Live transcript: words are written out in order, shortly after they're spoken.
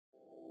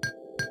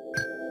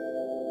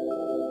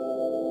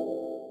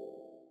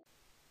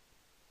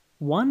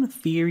One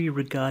theory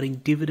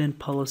regarding dividend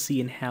policy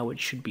and how it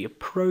should be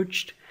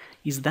approached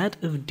is that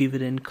of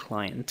dividend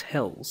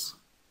clienteles.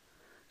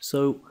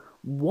 So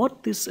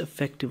what this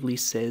effectively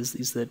says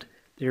is that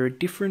there are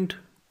different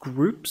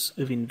groups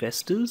of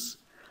investors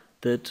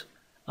that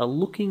are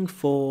looking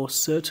for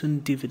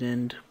certain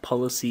dividend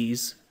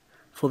policies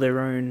for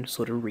their own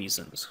sort of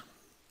reasons.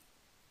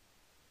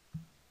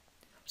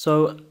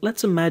 So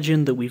let's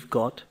imagine that we've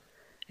got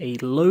a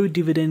low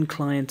dividend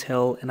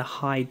clientele and a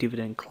high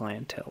dividend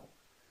clientele.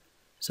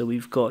 So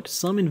we've got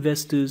some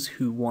investors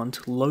who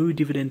want low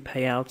dividend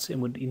payouts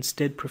and would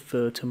instead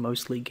prefer to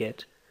mostly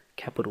get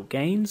capital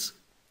gains.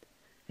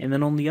 And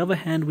then on the other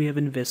hand, we have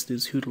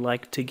investors who'd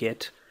like to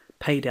get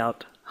paid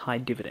out high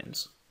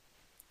dividends.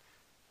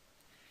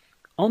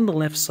 On the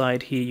left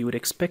side here, you would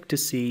expect to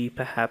see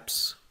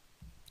perhaps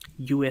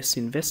US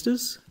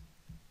investors,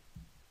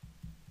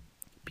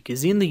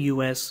 because in the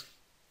US,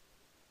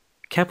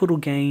 capital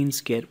gains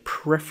get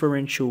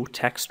preferential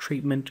tax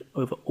treatment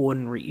over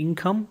ordinary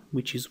income,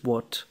 which is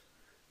what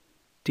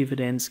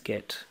dividends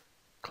get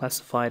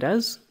classified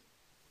as.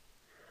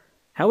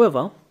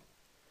 However,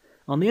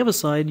 on the other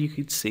side, you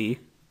could see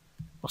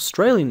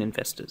Australian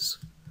investors,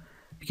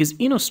 because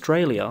in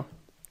Australia,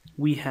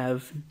 we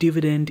have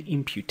dividend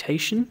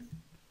imputation,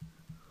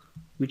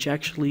 which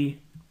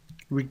actually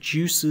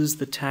reduces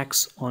the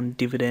tax on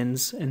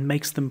dividends and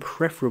makes them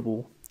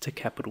preferable to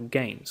capital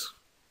gains.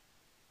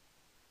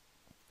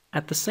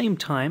 At the same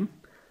time,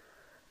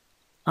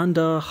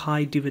 under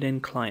high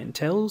dividend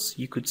clienteles,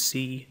 you could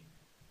see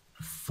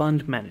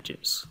fund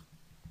managers.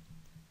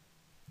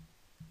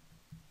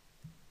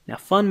 Now,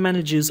 fund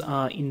managers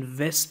are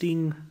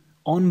investing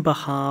on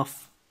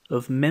behalf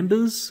of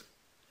members,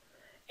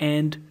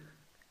 and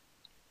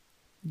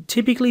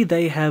typically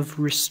they have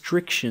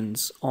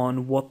restrictions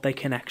on what they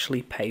can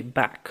actually pay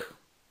back.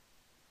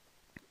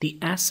 The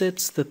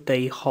assets that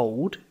they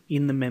hold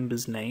in the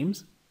members'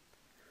 names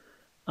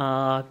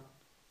are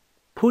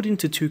put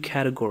into two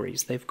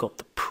categories. They've got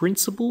the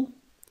principal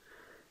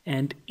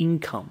and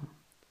income.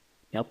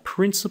 Now,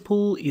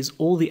 principal is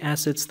all the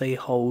assets they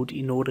hold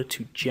in order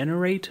to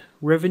generate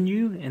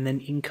revenue, and then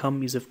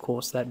income is, of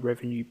course, that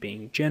revenue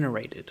being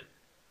generated.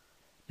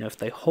 Now, if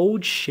they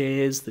hold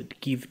shares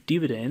that give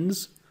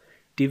dividends,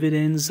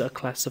 dividends are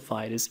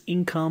classified as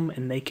income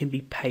and they can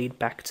be paid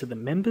back to the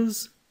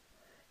members.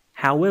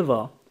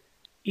 However,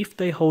 if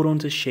they hold on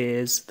to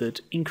shares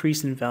that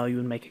increase in value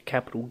and make a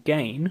capital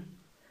gain,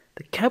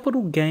 the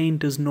capital gain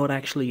does not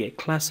actually get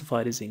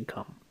classified as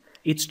income.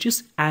 It's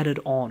just added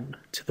on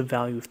to the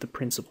value of the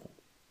principal.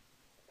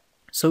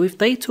 So if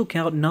they took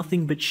out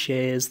nothing but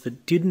shares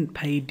that didn't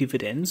pay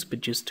dividends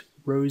but just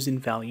rose in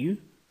value,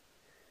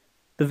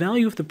 the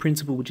value of the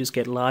principal would just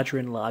get larger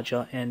and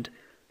larger, and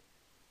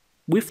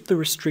with the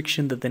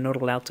restriction that they're not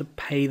allowed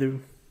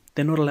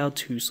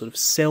to sort of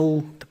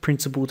sell the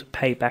principal to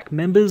pay back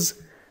members,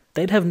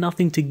 they'd have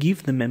nothing to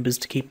give the members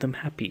to keep them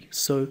happy.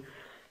 So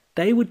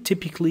they would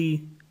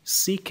typically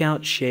seek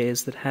out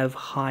shares that have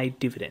high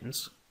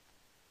dividends.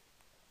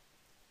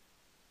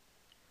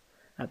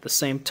 At the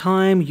same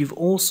time, you've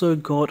also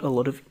got a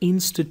lot of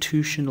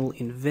institutional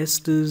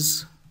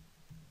investors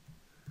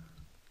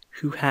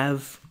who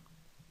have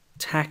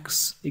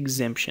tax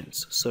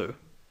exemptions. So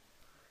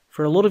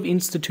for a lot of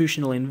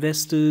institutional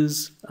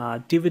investors,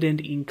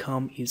 dividend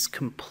income is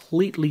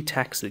completely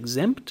tax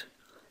exempt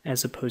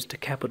as opposed to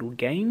capital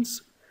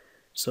gains.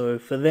 So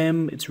for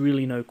them, it's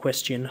really no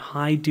question,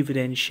 high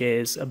dividend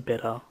shares are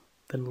better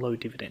than low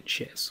dividend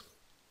shares.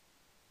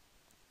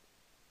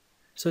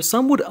 So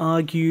some would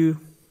argue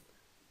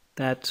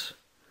that,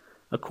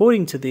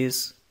 according to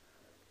this,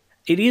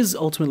 it is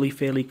ultimately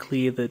fairly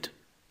clear that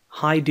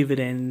high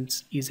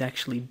dividends is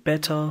actually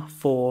better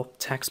for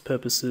tax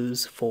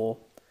purposes for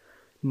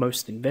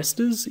most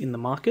investors in the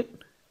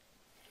market.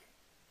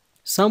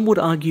 Some would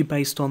argue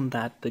based on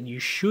that you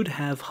should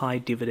have high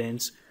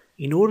dividends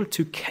in order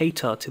to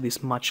cater to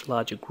this much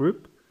larger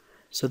group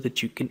so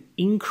that you can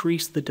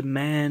increase the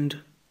demand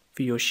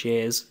for your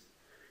shares,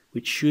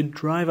 which should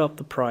drive up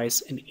the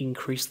price and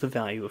increase the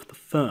value of the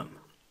firm.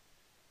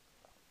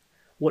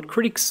 What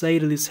critics say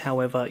to this,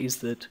 however, is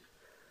that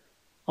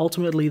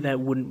ultimately that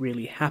wouldn't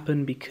really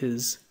happen,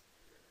 because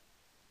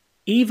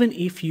even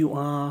if you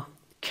are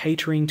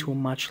catering to a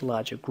much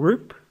larger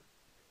group,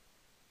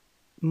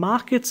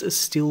 markets are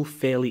still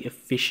fairly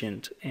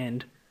efficient,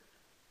 and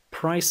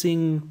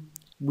pricing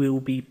will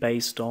be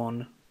based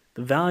on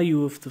the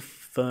value of the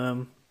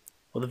firm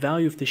or the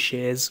value of the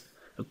shares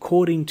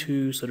according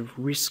to sort of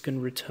risk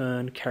and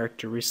return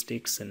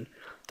characteristics and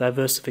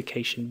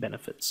diversification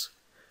benefits.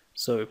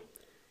 So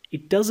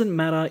it doesn't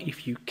matter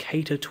if you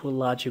cater to a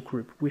larger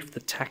group with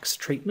the tax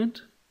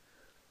treatment,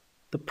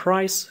 the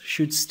price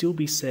should still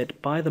be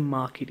set by the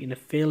market in a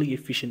fairly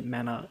efficient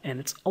manner, and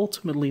it's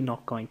ultimately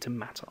not going to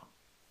matter.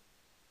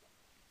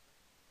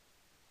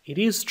 It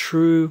is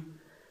true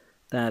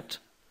that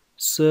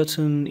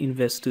certain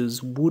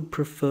investors would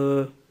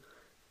prefer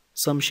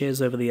some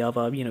shares over the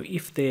other,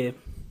 if they're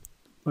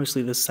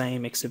mostly the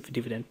same except for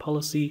dividend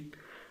policy,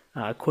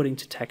 according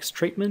to tax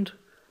treatment.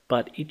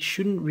 but it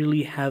shouldn't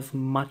really have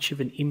much of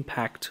an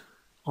impact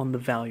on the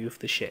value of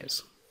the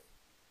shares.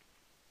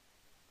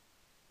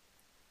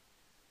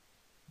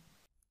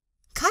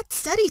 Cut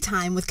study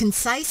time with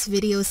concise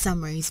video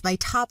summaries by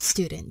top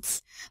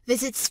students.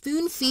 Visit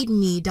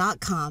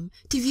spoonfeedme.com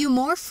to view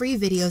more free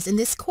videos in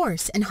this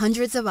course and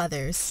hundreds of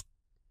others.